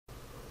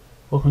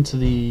Welcome to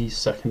the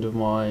second of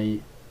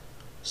my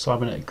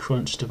Cybernetic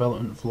Crunch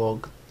development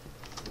vlog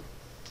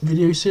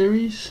video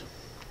series.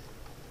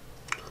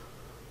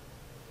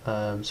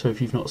 So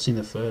if you've not seen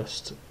the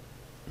first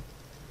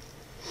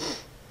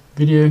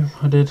video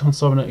I did on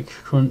Cybernetic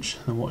Crunch,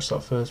 then watch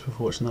that first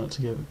before watching that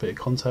to give a bit of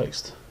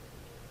context.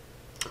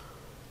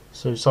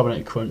 So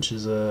Cybernetic Crunch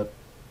is a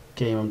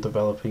game I'm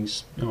developing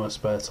in my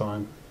spare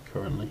time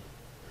currently,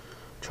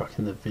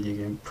 tracking the video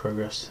game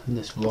progress. In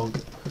this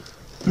vlog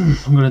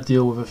I'm going to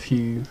deal with a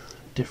few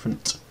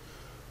different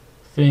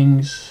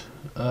things.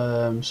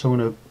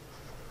 The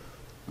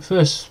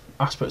first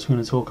aspect I'm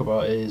going to talk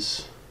about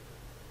is,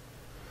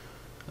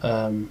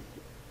 because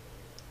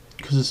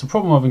it's a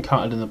problem I've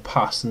encountered in the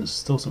past and it's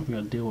still something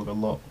I deal with a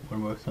lot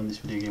when working on these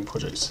video game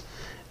projects,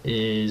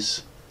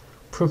 is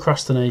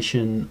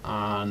procrastination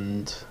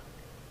and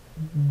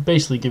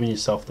basically giving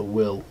yourself the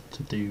will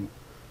to do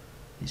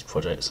these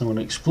projects. I'm going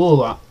to explore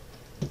that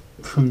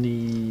from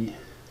the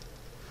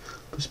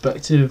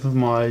perspective of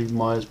my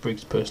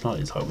Myers-Briggs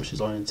personality type, which is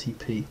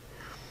INTP,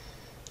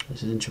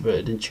 which is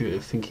introverted,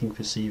 intuitive, thinking,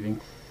 perceiving.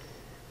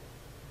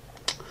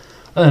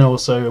 And then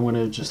also I'm going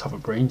to just have a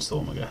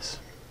brainstorm, I guess,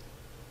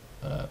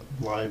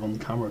 live on the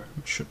camera,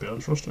 which should be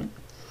interesting.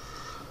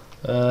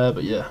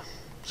 But yeah,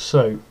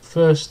 so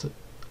first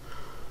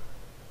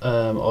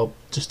I'll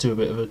just do a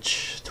bit of a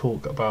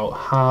talk about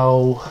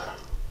how.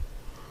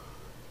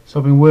 So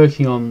I've been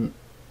working on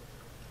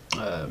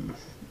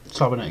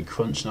Cybernetic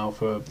Crunch now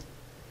for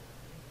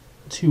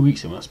 2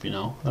 weeks, it must be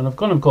now, and I've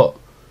kind of got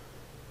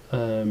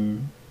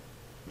some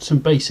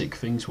basic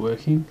things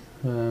working.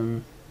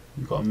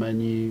 We've got a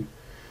menu,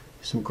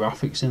 some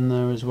graphics in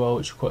there as well,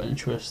 which are quite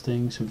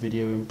interesting, some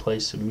video in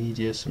place, some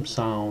media, some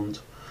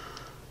sound.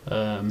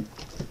 The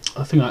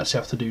thing I actually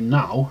have to do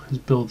now is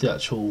build the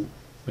actual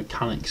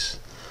mechanics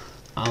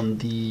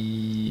and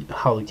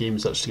how the game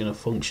is actually going to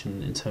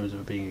function in terms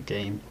of being a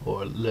game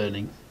or a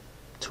learning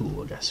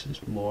tool, I guess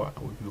would be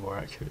more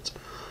accurate.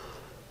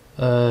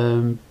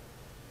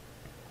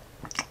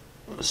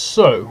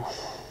 So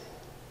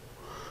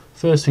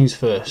first things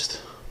first,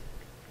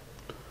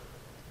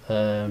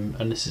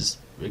 and this is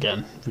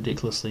again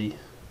ridiculously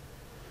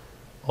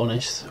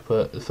honest,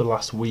 but for the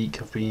last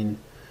week I've been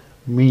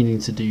meaning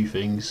to do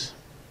things,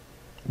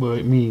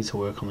 meaning to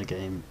work on the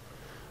game,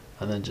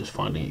 and then just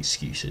finding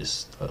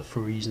excuses for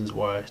reasons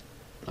why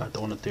I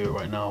don't want to do it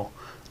right now,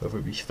 whether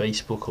it be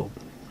Facebook or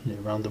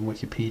random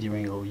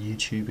Wikipediaing or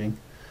YouTubing.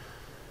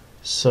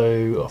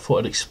 So I thought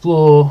I'd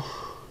explore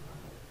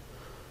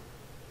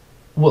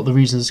what the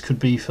reasons could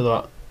be for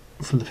that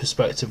from the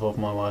perspective of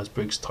my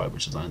Myers-Briggs type,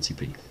 which is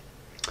INTP,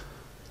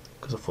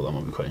 because I thought that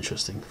might be quite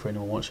interesting for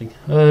anyone watching.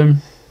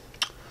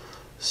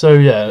 So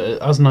yeah,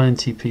 as an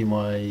INTP,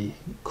 my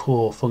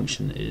core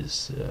function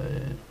is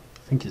I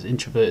think is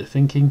introverted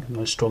thinking,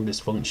 my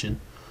strongest function.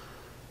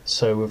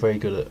 So we're very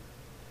good at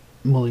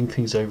mulling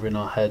things over in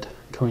our head,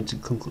 coming to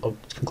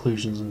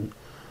conclusions and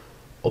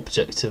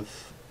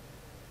objective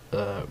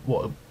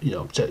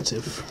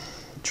objective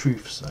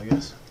truths, I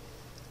guess.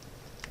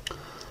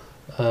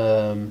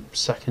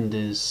 Second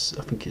is,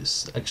 I think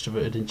it's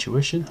extroverted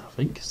intuition, I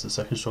think it's the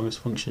second strongest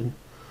function.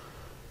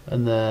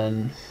 And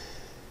then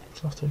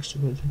what's after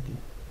extroverted thinking?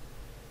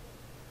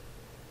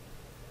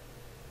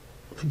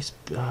 I think it's,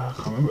 I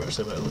can't remember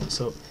actually, but I looked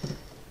this up.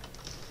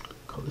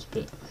 Got this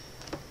bit.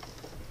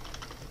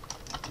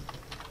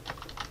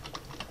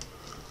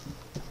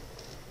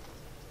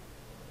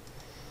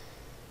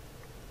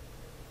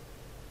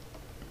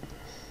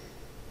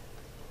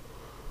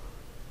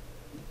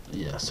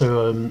 Yeah,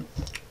 so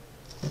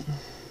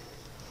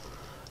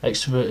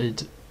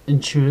extroverted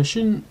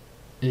intuition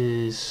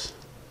is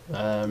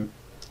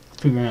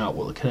figuring out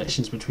what the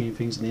connections between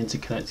things and the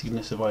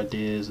interconnectedness of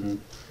ideas and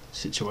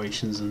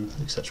situations and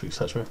etc.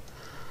 etc.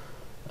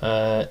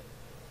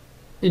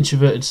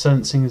 Introverted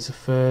sensing is the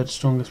third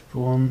strongest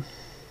one.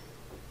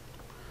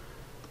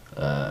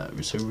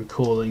 So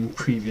recalling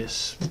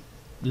previous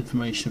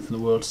information from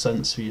the world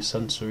sense for your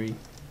sensory.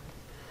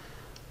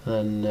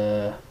 And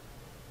then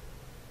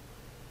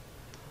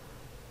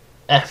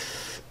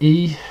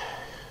FE,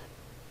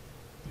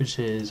 which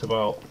is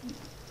about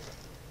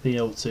being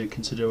able to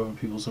consider other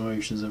people's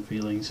emotions and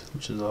feelings,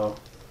 which is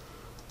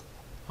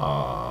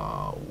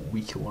our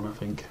weaker one, I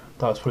think.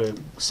 That's probably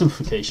a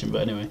simplification,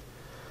 but anyway.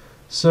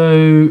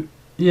 So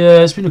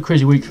yeah, it's been a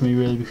crazy week for me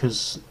really,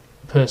 because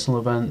personal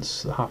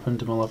events that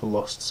happened in my life. I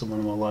lost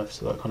someone in my life,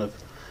 so that kind of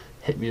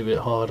hit me a bit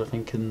hard, I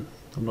think, and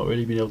I've not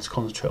really been able to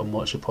concentrate on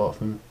much apart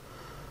from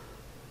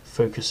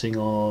focusing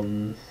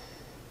on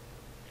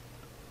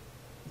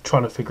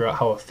trying to figure out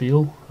how I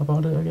feel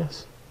about it, I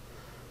guess,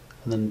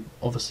 and then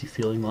obviously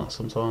feeling that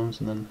sometimes,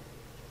 and then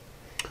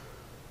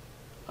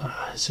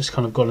it's just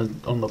kind of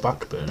gone on the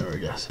back burner, I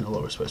guess, in a lot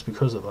of respects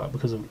because of that,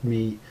 because of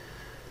me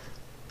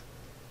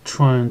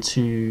trying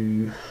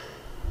to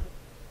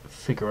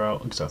figure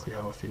out exactly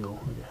how I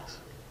feel, I guess.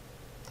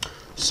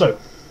 So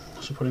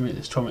I should probably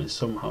try and make this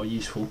somehow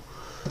useful.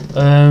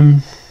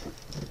 I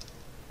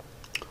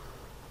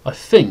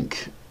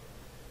think,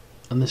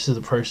 and this is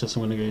the process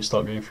I'm going to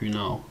start going through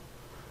now,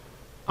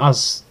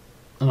 as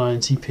an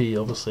INTP,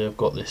 obviously I've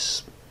got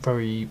this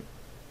very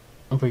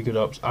good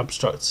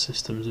abstract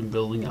systems and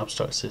building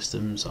abstract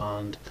systems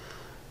and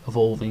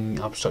evolving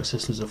abstract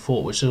systems of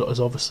thought, which is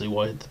obviously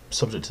why the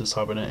subject of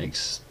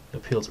cybernetics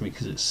appealed to me,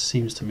 because it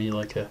seems to me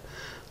like a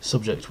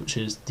subject which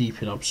is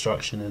deep in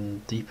abstraction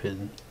and deep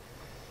in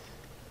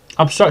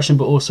abstraction,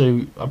 but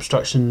also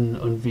abstraction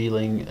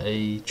unveiling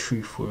a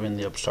truth within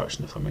the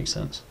abstraction, if that makes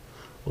sense,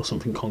 or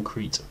something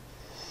concrete,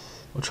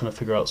 or trying to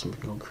figure out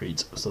something concrete.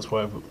 So that's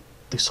why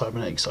the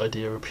cybernetics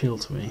idea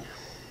appealed to me.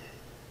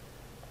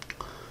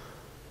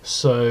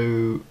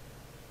 So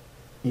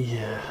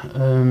yeah,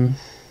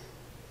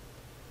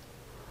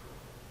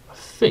 I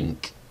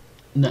think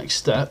next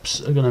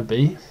steps are going to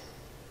be,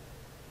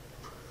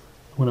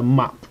 I'm going to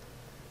map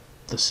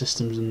the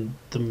systems and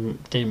the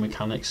game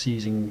mechanics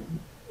using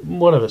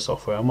whatever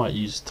software. I might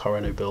use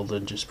Tyranno Builder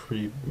and just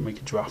make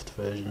a draft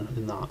version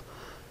in that,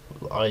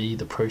 i.e.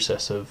 the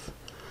process of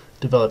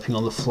developing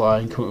on the fly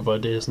and coming up with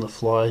ideas on the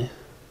fly.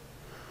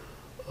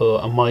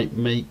 I might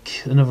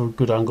make another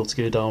good angle to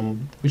go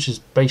down, which is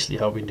basically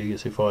how I've been doing it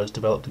so far, is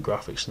develop the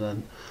graphics and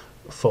then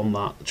from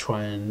that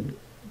try and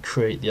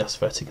create the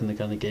aesthetic and the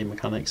kind of game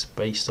mechanics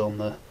based on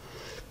the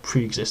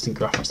pre-existing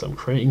graphics that I'm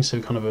creating.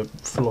 So kind of a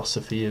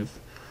philosophy of,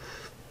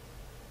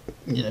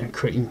 you know,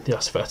 creating the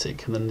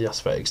aesthetic, and then the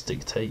aesthetics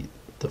dictate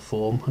the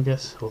form, I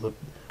guess, or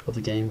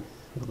the game,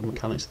 or the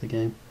mechanics of the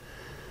game.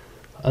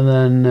 And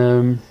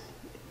then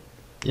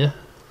yeah.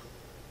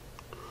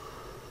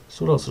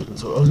 So what else was I going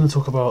to talk? I was going to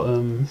talk about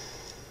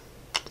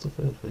what's the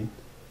third thing?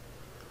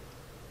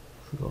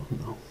 I've forgotten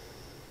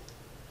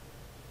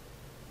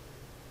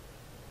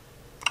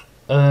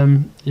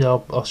now. Yeah,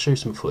 I'll show you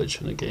some footage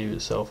from the game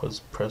itself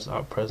as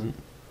at present.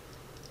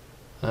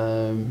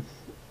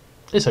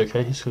 It's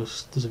okay. It's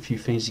just, there's a few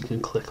things you can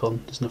click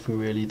on. There's nothing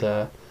really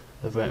there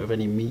of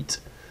any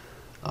meat.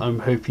 I'm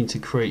hoping to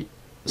create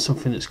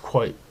something that's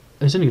quite.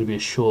 It's only going to be a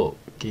short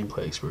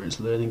gameplay experience,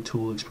 learning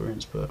tool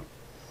experience, but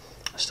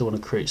I still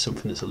want to create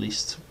something that's at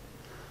least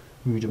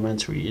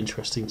rudimentary,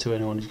 interesting to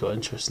anyone who's got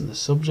interest in the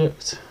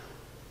subject.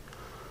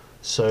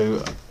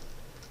 So,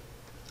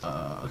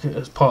 okay,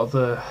 as part of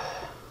the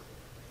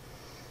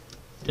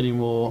getting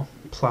more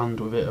planned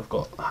with it, I've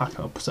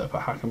set up a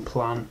hack and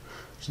plan,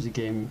 which is a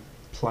game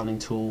planning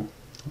tool.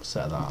 I'll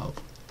set that up.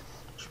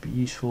 Should be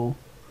useful.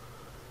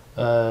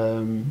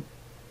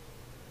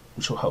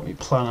 Which will help me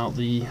plan out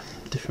the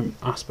different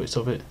aspects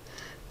of it,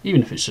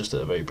 even if it's just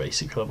at a very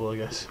basic level, I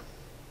guess.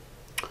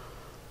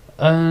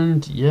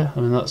 And yeah, I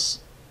mean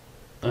that's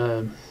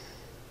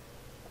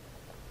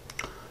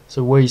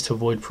so ways to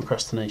avoid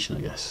procrastination,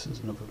 I guess, is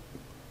another.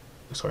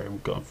 Sorry,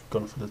 I've gone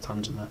for the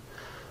tangent there.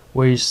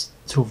 Ways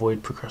to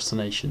avoid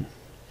procrastination.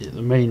 Yeah,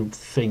 the main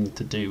thing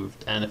to do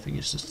with anything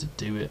is just to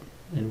do it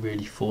and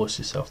really force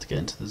yourself to get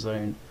into the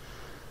zone.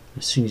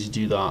 As soon as you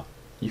do that,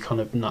 your kind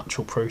of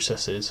natural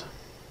processes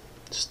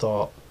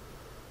start.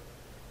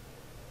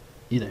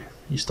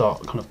 You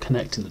start kind of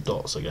connecting the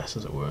dots, I guess,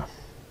 as it were,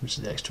 which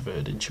is the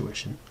extroverted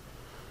intuition,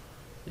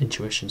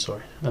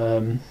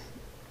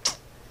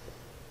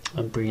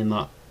 and bringing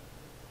that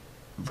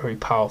very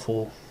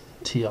powerful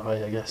TI,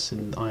 I guess,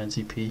 in the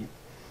INTP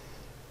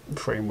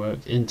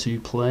framework into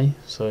play.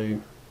 So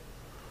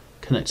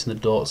connecting the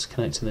dots,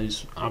 connecting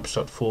those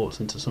abstract thoughts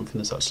into something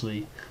that's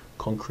actually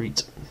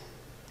concrete,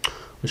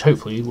 which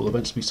hopefully will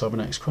eventually be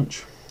Cybernetics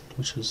Crunch,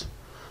 which is,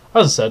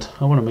 as I said,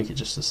 I want to make it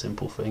just a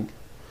simple thing.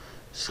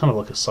 It's kind of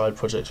like a side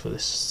project for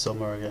this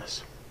summer, I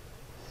guess,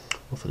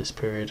 or for this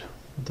period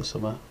of the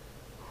summer,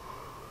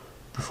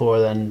 before I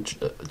then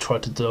try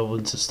to delve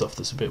into stuff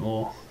that's a bit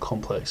more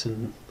complex.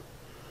 And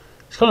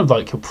it's kind of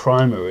like a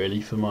primer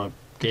really for my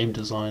game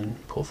design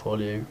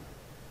portfolio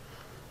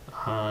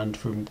and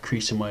for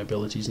increasing my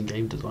abilities in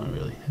game design.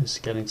 Really, it's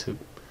getting to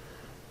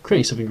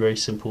creating something very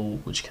simple,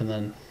 which can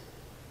then,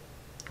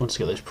 once I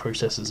get those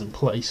processes in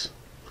place,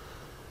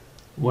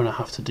 when I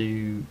have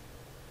to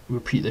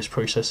repeat those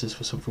processes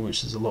for something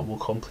which is a lot more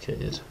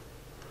complicated,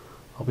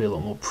 I'll be a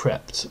lot more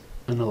prepped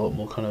and a lot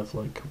more kind of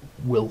like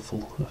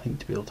willful, I think,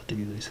 to be able to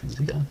do those things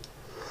again.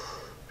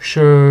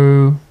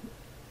 So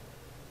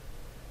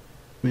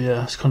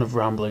yeah, it's kind of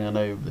rambling, I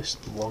know, this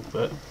long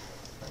bit.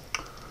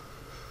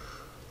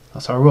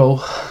 That's how I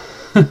roll.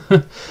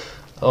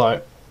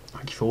 Alright,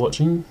 thank you for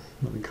watching.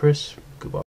 I've been Chris. Goodbye.